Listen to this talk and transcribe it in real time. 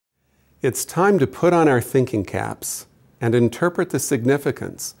It's time to put on our thinking caps and interpret the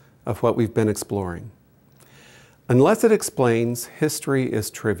significance of what we've been exploring. Unless it explains, history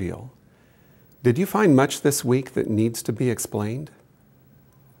is trivial. Did you find much this week that needs to be explained?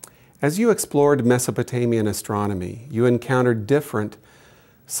 As you explored Mesopotamian astronomy, you encountered different,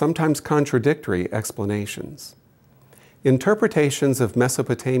 sometimes contradictory explanations. Interpretations of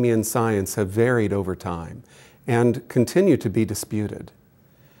Mesopotamian science have varied over time and continue to be disputed.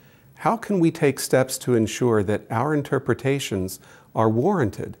 How can we take steps to ensure that our interpretations are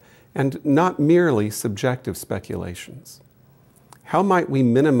warranted and not merely subjective speculations? How might we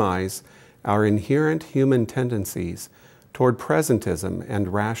minimize our inherent human tendencies toward presentism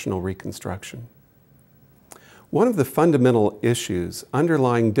and rational reconstruction? One of the fundamental issues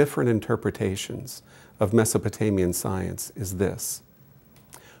underlying different interpretations of Mesopotamian science is this: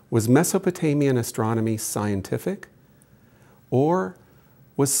 was Mesopotamian astronomy scientific, or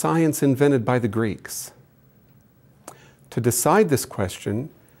was science invented by the Greeks? To decide this question,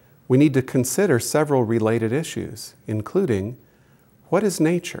 we need to consider several related issues, including: what is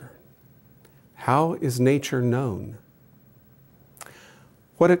nature? How is nature known?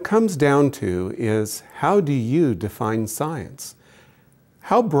 What it comes down to is, how do you define science?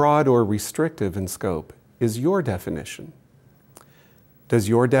 How broad or restrictive in scope is your definition? Does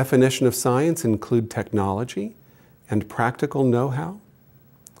your definition of science include technology and practical know-how?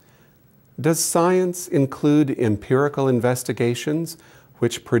 Does science include empirical investigations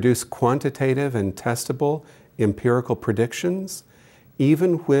which produce quantitative and testable empirical predictions,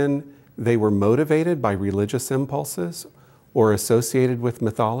 even when they were motivated by religious impulses or associated with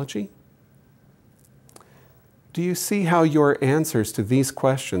mythology? Do you see how your answers to these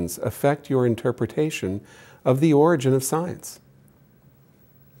questions affect your interpretation of the origin of science?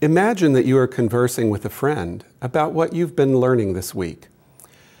 Imagine that you are conversing with a friend about what you've been learning this week.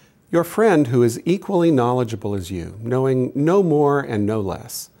 Your friend, who is equally knowledgeable as you, knowing no more and no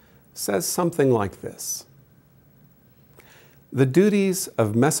less, says something like this: the duties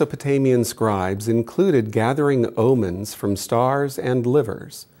of Mesopotamian scribes included gathering omens from stars and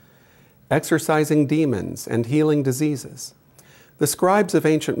livers, exorcising demons, and healing diseases. The scribes of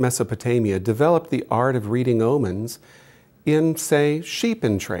ancient Mesopotamia developed the art of reading omens in, say, sheep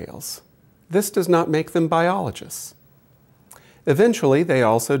entrails. This does not make them biologists. Eventually, they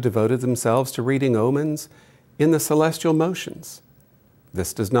also devoted themselves to reading omens in the celestial motions.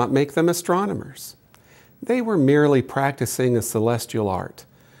 This does not make them astronomers. They were merely practicing a celestial art,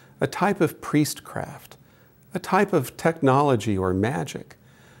 a type of priestcraft, a type of technology or magic,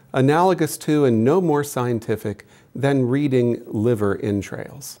 analogous to and no more scientific than reading liver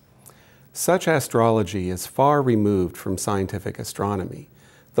entrails. Such astrology is far removed from scientific astronomy.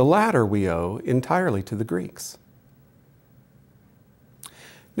 The latter we owe entirely to the Greeks.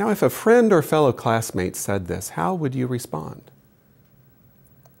 Now, if a friend or fellow classmate said this, how would you respond?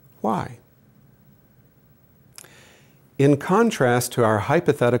 Why? In contrast to our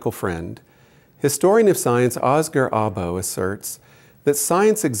hypothetical friend, historian of science Oscar Abo asserts that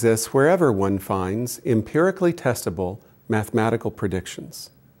science exists wherever one finds empirically testable mathematical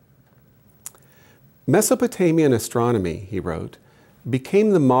predictions. Mesopotamian astronomy, he wrote, became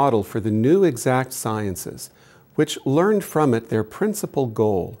the model for the new exact sciences, which learned from it their principal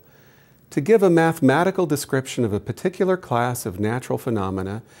goal: to give a mathematical description of a particular class of natural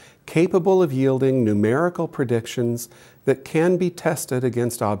phenomena capable of yielding numerical predictions that can be tested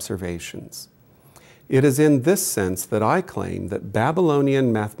against observations. It is in this sense that I claim that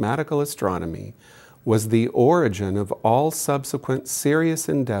Babylonian mathematical astronomy was the origin of all subsequent serious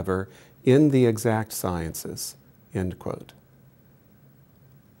endeavor in the exact sciences." End quote.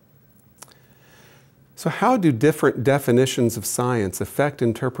 So how do different definitions of science affect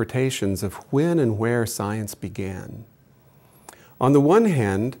interpretations of when and where science began? On the one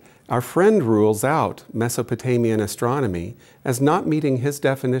hand, our friend rules out Mesopotamian astronomy as not meeting his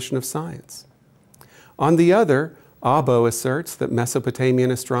definition of science. On the other, Abo asserts that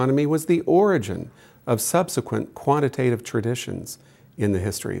Mesopotamian astronomy was the origin of subsequent quantitative traditions in the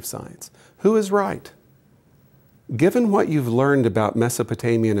history of science. Who is right? Given what you've learned about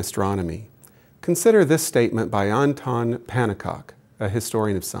Mesopotamian astronomy, consider this statement by Anton Pannekoek, a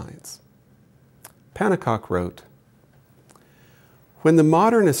historian of science. Pannekoek wrote, "When the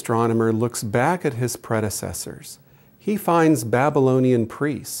modern astronomer looks back at his predecessors, he finds Babylonian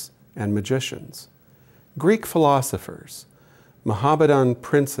priests and magicians, Greek philosophers, Mohammedan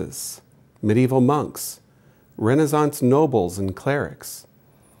princes, medieval monks, Renaissance nobles and clerics,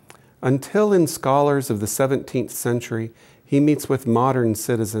 until in scholars of the 17th century he meets with modern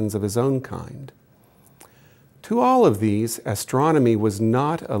citizens of his own kind. To all of these, astronomy was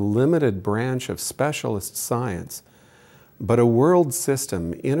not a limited branch of specialist science, but a world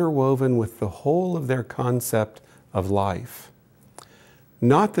system interwoven with the whole of their concept of life.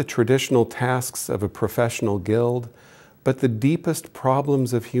 Not the traditional tasks of a professional guild, but the deepest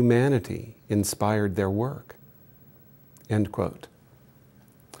problems of humanity inspired their work." End quote.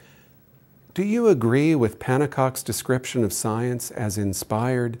 Do you agree with Pennicock's description of science as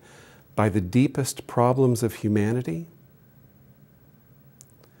inspired by the deepest problems of humanity?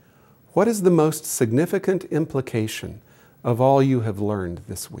 What is the most significant implication of all you have learned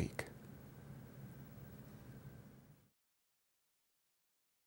this week?